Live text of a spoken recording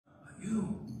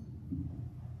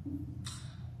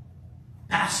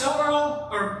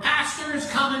pastors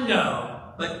come and go,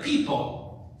 but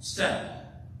people stay.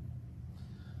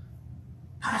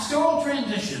 Pastoral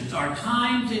transitions are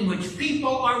times in which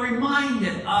people are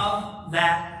reminded of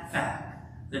that fact.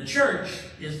 The church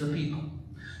is the people.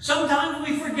 Sometimes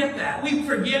we forget that. We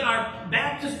forget our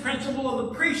Baptist principle of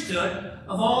the priesthood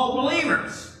of all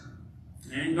believers.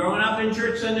 And growing up in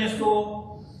church Sunday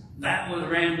school, that was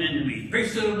rammed into me.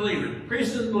 Priesthood of believers,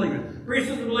 priesthood of believers,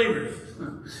 priesthood of believers.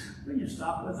 Will you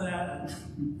stop with that?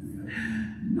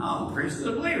 No, priesthood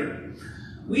of believers.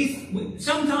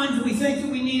 Sometimes we think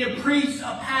that we need a priest,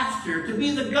 a pastor, to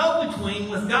be the go-between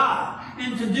with God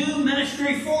and to do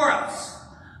ministry for us.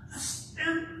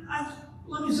 And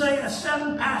let me say, a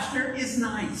settled pastor is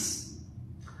nice.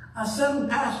 A settled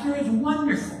pastor is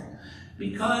wonderful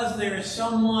because there is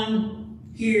someone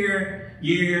here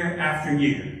year after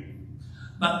year.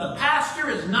 But the pastor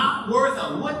is not worth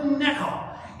a wooden nickel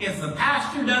if the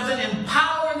pastor doesn't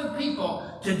empower the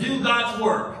people to do God's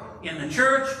work in the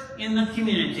church, in the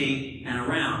community, and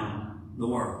around the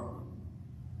world.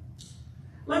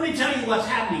 Let me tell you what's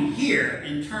happening here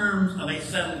in terms of a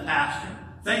settled pastor.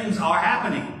 Things are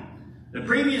happening. The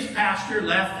previous pastor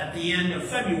left at the end of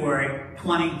February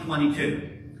 2022.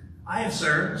 I have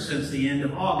served since the end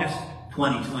of August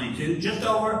 2022, just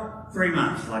over 3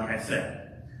 months, like I said.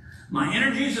 My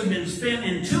energies have been spent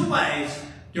in 2 ways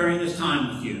during this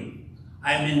time with you.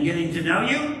 I have been getting to know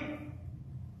you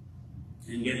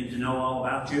and getting to know all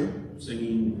about you,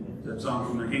 singing that song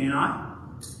from The King and I.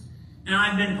 And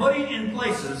I've been putting in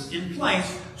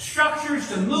place structures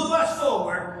to move us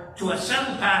forward to a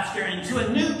settled pastor and to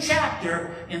a new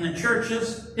chapter in the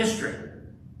church's history.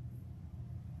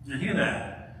 Now hear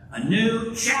that. A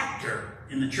new chapter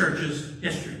in the church's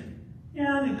history.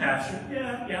 Yeah, a new pastor.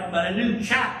 Yeah, but a new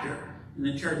chapter in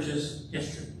the church's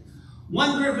history.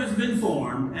 One group has been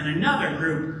formed and another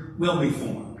group will be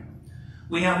formed.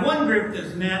 We have one group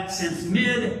that's met since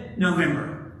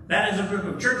mid-November. That is a group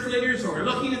of church leaders who are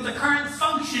looking at the current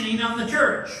functioning of the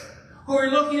church, who are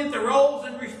looking at the roles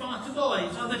and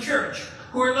responsibilities of the church,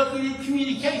 who are looking at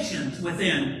communications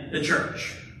within the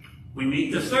church. We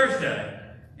meet this Thursday,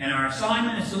 and our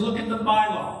assignment is to look at the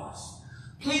bylaws.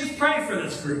 Please pray for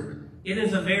this group. It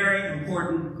is a very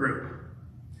important group.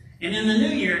 And in the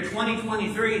new year,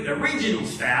 2023, the regional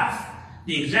staff,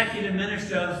 the executive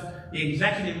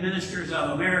ministers of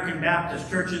American Baptist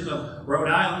Churches of Rhode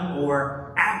Island,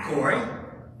 or ABCORI,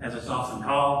 as it's often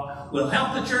called, will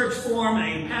help the church form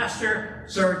a pastor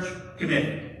search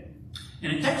committee.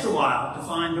 And it takes a while to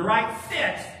find the right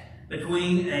fit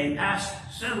between a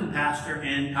settled pastor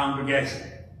and congregation.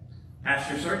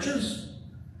 Pastor searches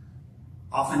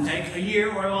often take a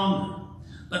year or longer.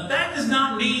 But that does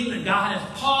not mean that God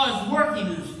has paused working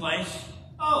in this place.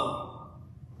 Oh,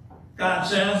 God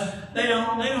says they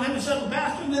don't have a settled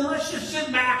pastor, then let's just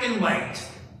sit back and wait.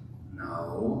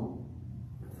 No.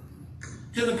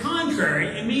 To the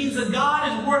contrary, it means that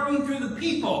God is working through the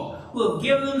people who have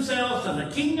given themselves to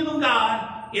the kingdom of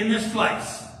God in this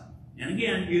place. And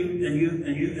again, you, and you,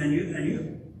 and you, and you, and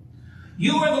you.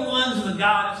 You are the ones that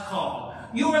God has called.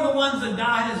 You are the ones that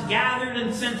God has gathered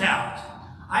and sent out.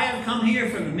 I have come here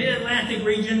from the Mid-Atlantic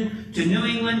region to New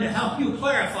England to help you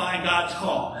clarify God's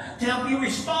call, to help you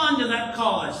respond to that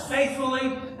call as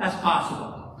faithfully as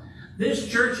possible. This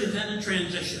church is in a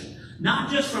transition,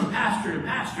 not just from pastor to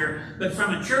pastor, but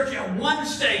from a church at one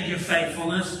stage of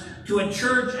faithfulness to a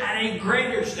church at a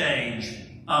greater stage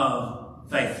of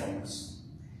faithfulness.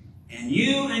 And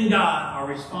you and God are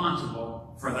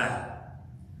responsible for that.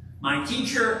 My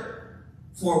teacher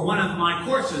for one of my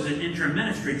courses in interim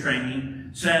ministry training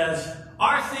says,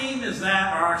 our theme is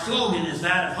that, or our slogan is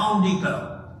that of Home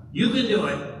Depot. You can do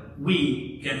it.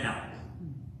 We can help.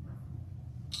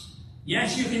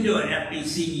 Yes, you can do it,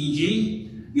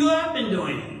 FBCEG. You have been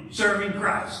doing it, serving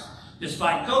Christ.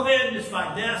 Despite COVID,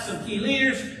 despite deaths of key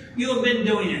leaders, you have been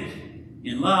doing it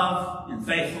in love, in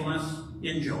faithfulness,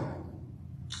 in joy.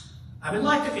 I would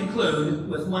like to conclude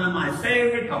with one of my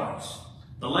favorite poets,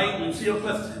 the late Lucille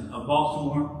Clifton of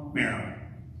Baltimore, Maryland,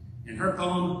 in her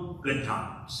poem, Good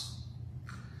Times.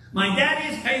 My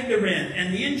daddy has paid the rent,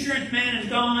 and the insurance man is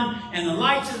gone, and the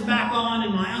lights is back on,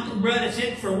 and my Uncle Brett is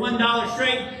hit for $1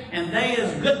 straight, and they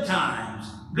is good times,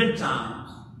 good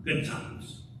times, good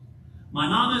times. My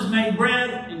mama's made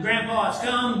bread, and Grandpa has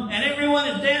come, and everyone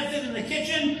is dancing in the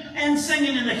kitchen and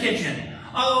singing in the kitchen.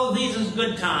 Oh, these is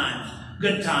good times,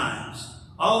 good times.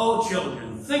 Oh,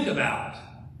 children, think about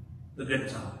the good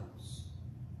times.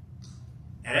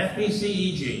 At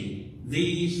FBCEG,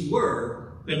 these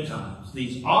were good times.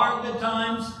 These are good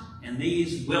times, and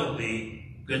these will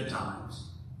be good times.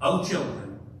 Oh,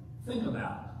 children, think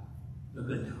about the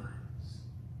good times.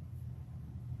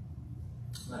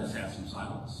 Let us have some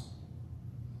silence.